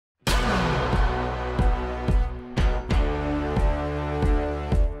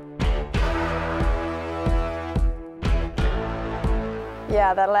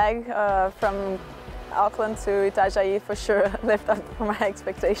Yeah, that leg from Auckland to Itajaí for sure lived up to my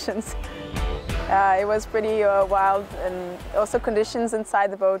expectations. It was pretty wild, and also conditions inside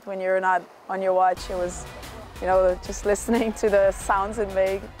the boat when you're not on your watch. It was, you know, just listening to the sounds it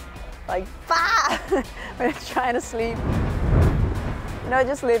made, like bah! when you're trying to sleep. You know,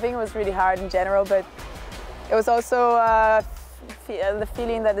 just living was really hard in general, but it was also the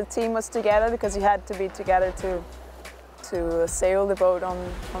feeling that the team was together, because you had to be together to sail the boat on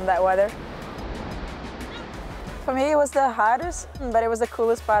that weather. For me, it was the hardest, but it was the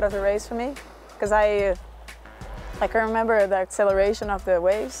coolest part of the race for me, because I can remember the acceleration of the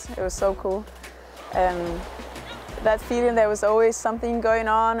waves. It was so cool, and that feeling there was always something going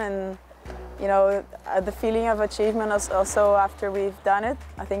on, and you know, the feeling of achievement also after we've done it.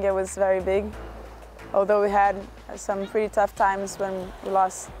 I think it was very big. Although we had some pretty tough times when we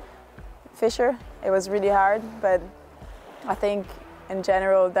lost Fisher, it was really hard, but I think in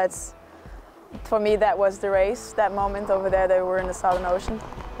general for me that was the race, that moment over there that we were in the Southern Ocean.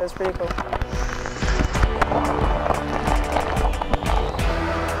 It was pretty cool.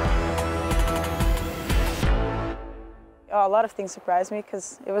 Oh, a lot of things surprised me,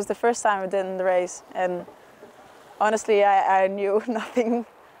 because it was the first time I did in the race, and honestly I knew nothing.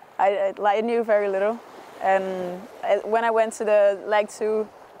 I knew very little, and when I went to the leg 2,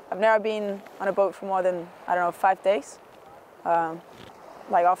 I've never been on a boat for more than, I don't know, 5 days,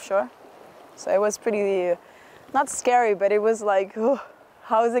 like offshore. So it was pretty, not scary, but it was like, oh,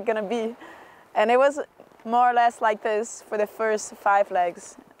 how is it gonna be? And it was more or less like this for the first 5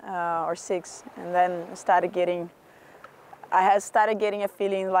 legs or 6, and then I had started getting a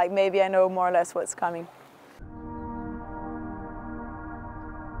feeling like maybe I know more or less what's coming.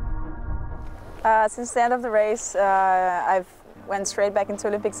 Since the end of the race, I've went straight back into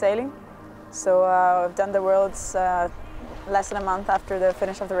Olympic sailing. So I've done the Worlds less than a month after the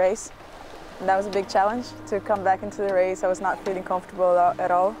finish of the race. And that was a big challenge to come back into the race. I was not feeling comfortable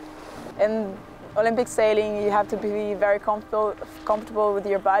at all. In Olympic sailing, you have to be very comfortable with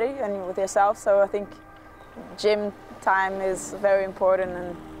your body and with yourself. So I think gym time is very important,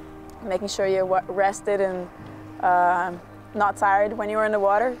 and making sure you're rested and not tired when you're in the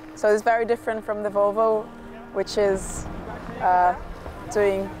water. So it's very different from the Volvo, which is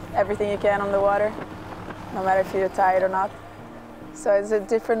doing everything you can on the water, no matter if you're tired or not. So it's a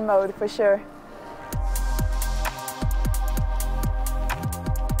different mode for sure.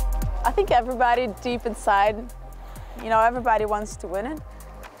 I think everybody deep inside, you know, everybody wants to win it.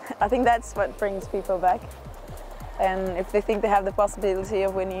 I think that's what brings people back. And if they think they have the possibility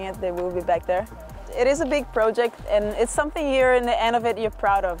of winning it, they will be back there. It is a big project, and it's something you're in the end of it you're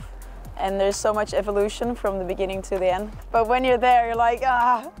proud of. And there's so much evolution from the beginning to the end. But when you're there, you're like,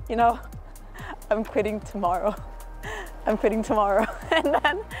 you know, I'm quitting tomorrow. I'm quitting tomorrow.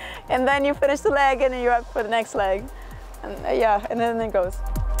 and then you finish the leg, and you're up for the next leg. And yeah, and then it goes.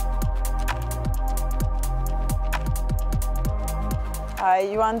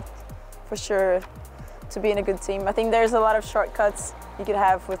 You want, for sure, to be in a good team. I think there's a lot of shortcuts you could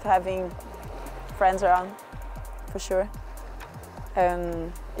have with having friends around, for sure.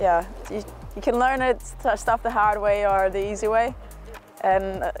 And yeah, you can learn stuff the hard way or the easy way.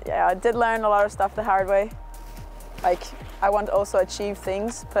 And yeah, I did learn a lot of stuff the hard way. Like, I want to also achieve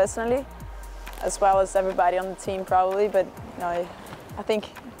things personally, as well as everybody on the team probably, but you know, I think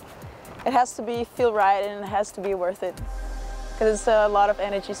it has to feel right, and it has to be worth it, because it's a lot of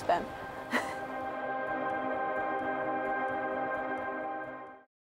energy spent.